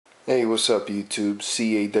Hey, what's up YouTube?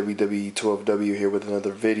 CAWWE12W here with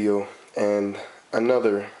another video and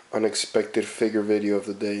another unexpected figure video of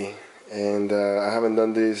the day. And I haven't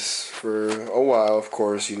done this for a while, of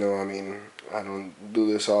course. I don't do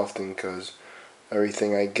this often because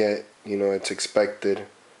everything I get, it's expected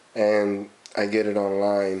and I get it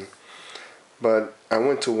online. But I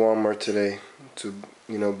went to Walmart today to,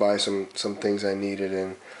 buy some things I needed,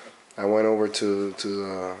 and I went over to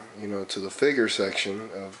the figure section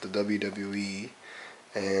of the WWE,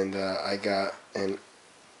 and I got a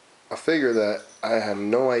figure that I had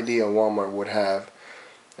no idea Walmart would have.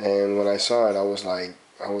 And when I saw it, I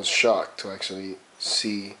was shocked to actually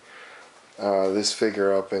see this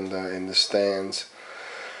figure up in the stands.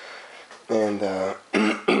 And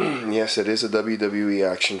yes, it is a WWE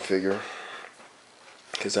action figure,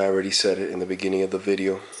 because I already said it in the beginning of the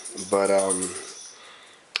video. But I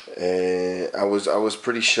was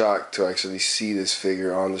pretty shocked to actually see this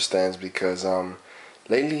figure on the stands, because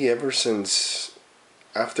lately, ever since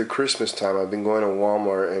after Christmas time, I've been going to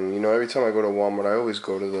Walmart, and every time I go to Walmart, I always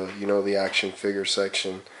go to the action figure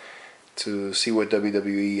section to see what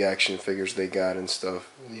WWE action figures they got and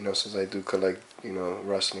stuff. Since I do collect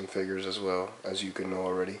wrestling figures as well, as you can know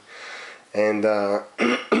already. And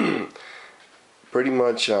pretty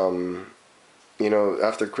much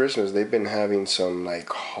after Christmas, they've been having some like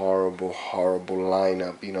horrible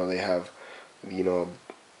lineup. They have, a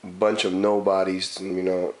bunch of nobodies,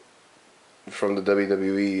 from the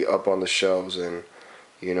WWE up on the shelves, and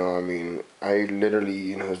I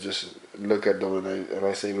literally, just look at them and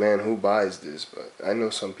I say, man, who buys this? But I know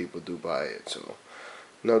some people do buy it, so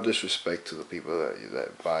no disrespect to the people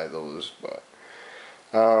that buy those, but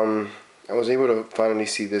I was able to finally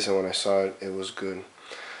see this, and when I saw it, it was good.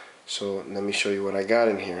 So let me show you what I got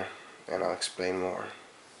in here, and I'll explain more.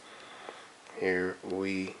 Here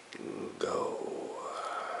we go.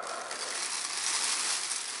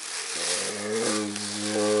 And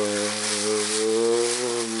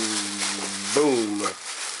boom.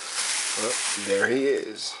 Well, there he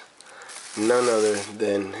is. None other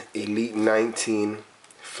than Elite 19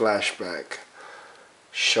 Flashback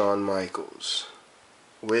Shawn Michaels,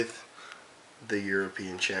 with the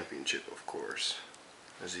European Championship, of course,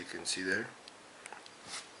 as you can see there.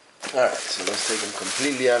 Alright, so let's take him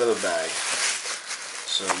completely out of the bag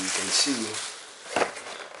so you can see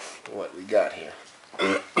what we got here.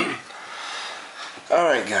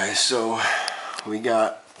 Alright guys, so we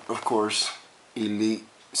got, of course, Elite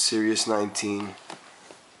Series 19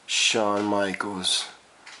 Shawn Michaels,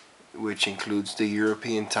 which includes the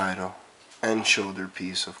European title and shoulder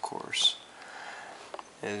piece, of course.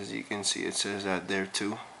 As you can see, it says that there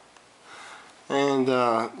too. And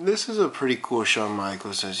this is a pretty cool Shawn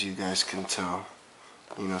Michaels, as you guys can tell.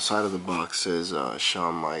 Side of the box says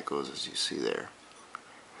Shawn Michaels, as you see there.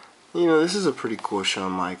 This is a pretty cool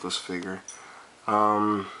Shawn Michaels figure.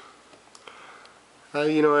 Ever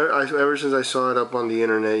since I saw it up on the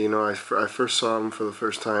internet, I first saw him for the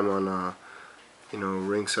first time on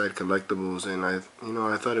Ringside Collectibles, and I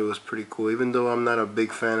thought it was pretty cool, even though I'm not a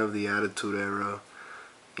big fan of the Attitude Era,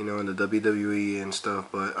 in the WWE and stuff.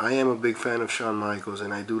 But I am a big fan of Shawn Michaels,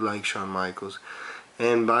 and I do like Shawn Michaels.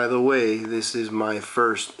 And by the way, this is my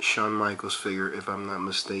first Shawn Michaels figure, if I'm not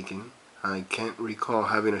mistaken. I can't recall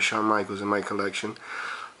having a Shawn Michaels in my collection,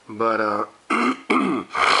 but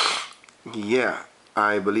yeah,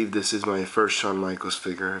 I believe this is my first Shawn Michaels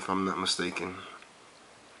figure, if I'm not mistaken.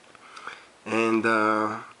 And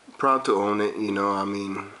proud to own it.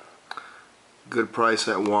 Good price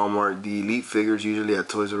at Walmart. The Elite figures usually at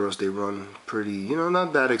Toys R Us, they run pretty,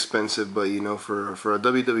 not that expensive, but for a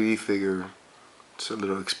WWE figure, it's a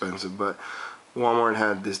little expensive. But Walmart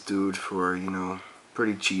had this dude for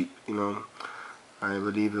pretty cheap. I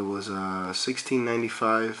believe it was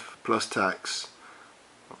 $16.95 plus tax.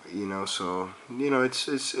 So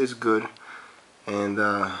it's good. And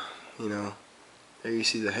there you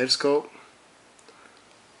see the head sculpt.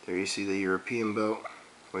 There you see the European belt,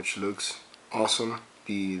 which looks awesome.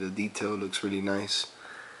 The detail looks really nice.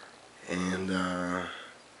 And yeah,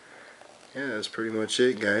 that's pretty much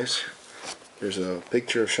it, guys. There's a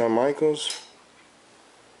picture of Shawn Michaels.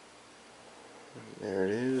 There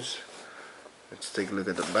it is. Let's take a look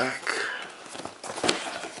at the back.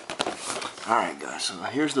 Alright guys, so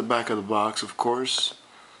here's the back of the box, of course.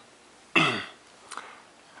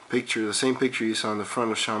 The same picture you saw on the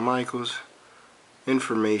front of Shawn Michaels.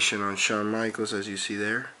 Information on Shawn Michaels, as you see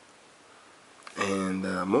there. And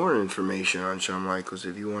more information on Shawn Michaels.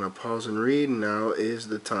 If you want to pause and read, now is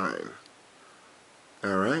the time.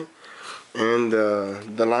 Alright. And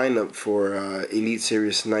the lineup for Elite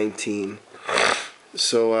Series 19.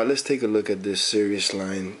 So let's take a look at this series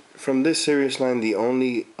line from this series line, the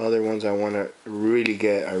only other ones I want to really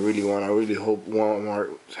get, I really hope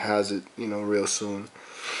Walmart has it, you know, real soon.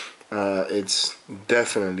 It's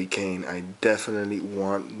definitely Kane. I definitely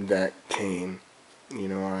want that Kane. You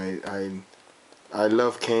know, I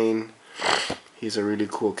love Kane. He's a really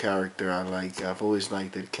cool character. I've always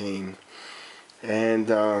liked it, Kane. And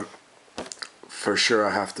for sure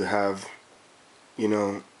I have to have, you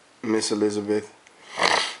know, Miss Elizabeth.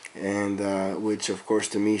 And which of course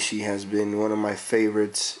to me she has been one of my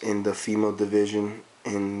favorites in the female division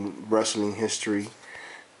in wrestling history,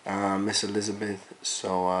 Miss Elizabeth.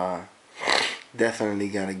 So definitely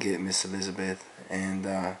gotta get Miss Elizabeth. And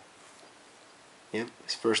yep,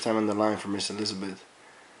 it's first time on the line for Miss Elizabeth.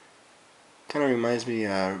 Kind of reminds me,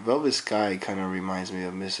 Velvet Sky kind of reminds me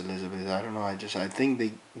of Miss Elizabeth. I don't know, I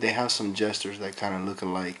think they have some gestures that kind of look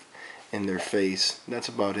alike in their face. That's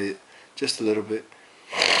about it, just a little bit.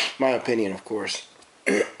 My opinion, of course.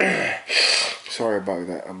 Sorry about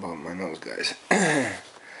that, about my nose, guys.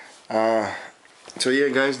 So yeah,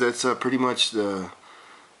 guys, that's pretty much the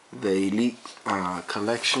Elite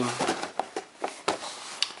collection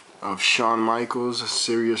of Shawn Michaels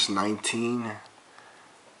Series 19.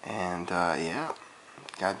 And yeah,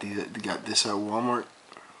 got this at Walmart.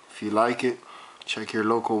 If you like it, check your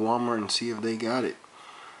local Walmart and see if they got it.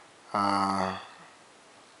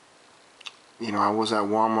 You know, I was at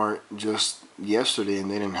Walmart just yesterday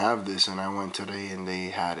and they didn't have this, and I went today and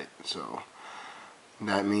they had it. So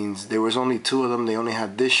that means there was only 2 of them. They only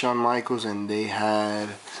had this Shawn Michaels, and they had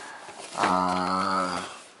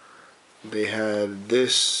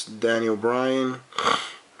this Daniel Bryan,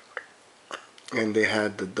 and they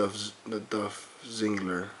had the Duff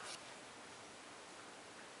Ziggler.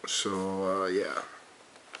 So yeah.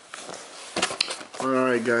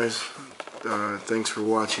 Alright, guys, thanks for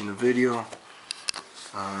watching the video.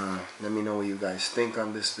 Let me know what you guys think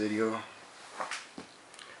on this video.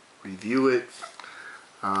 Review it,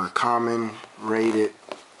 comment, rate it,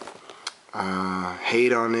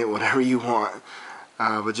 hate on it, whatever you want.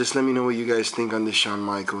 But just let me know what you guys think on this Shawn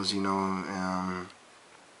Michaels. You know,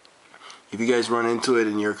 if you guys run into it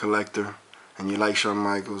and you're a collector and you like Shawn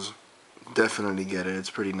Michaels, definitely get it. It's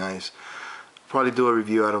pretty nice. Probably do a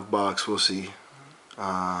review out of box. We'll see.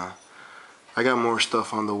 I got more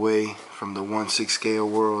stuff on the way from the 1/6 scale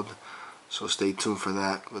world, so stay tuned for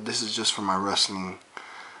that. But this is just for my wrestling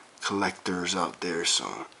collectors out there.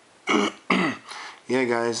 So yeah,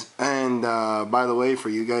 guys. And by the way, for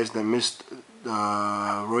you guys that missed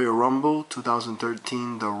Royal Rumble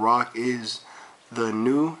 2013, The Rock is the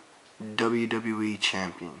new WWE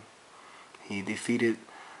champion. He defeated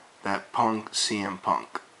that punk CM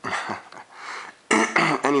Punk.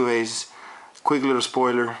 Anyways, quick little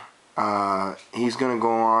spoiler. He's gonna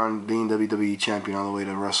go on being WWE champion all the way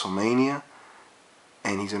to WrestleMania,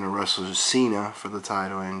 and he's gonna wrestle Cena for the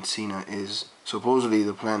title. And Cena is supposedly,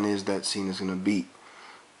 the plan is that Cena's gonna beat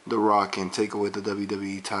The Rock and take away the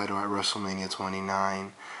WWE title at WrestleMania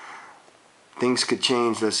 29. Things could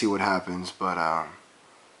change. Let's see what happens. But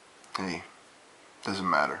hey, doesn't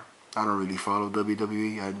matter. I don't really follow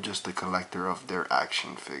WWE. I'm just a collector of their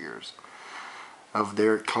action figures, of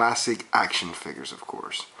their classic action figures, of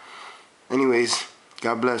course. Anyways,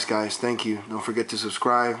 God bless, guys. Thank you. Don't forget to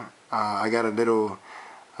subscribe. I got a little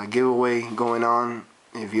giveaway going on.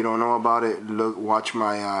 If you don't know about it, watch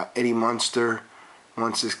my Eddie Munster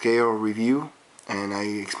 1/6 scale review, and I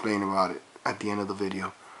explain about it at the end of the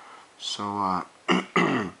video. So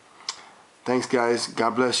thanks, guys.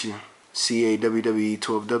 God bless you.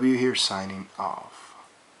 CAWWE12W here, signing off.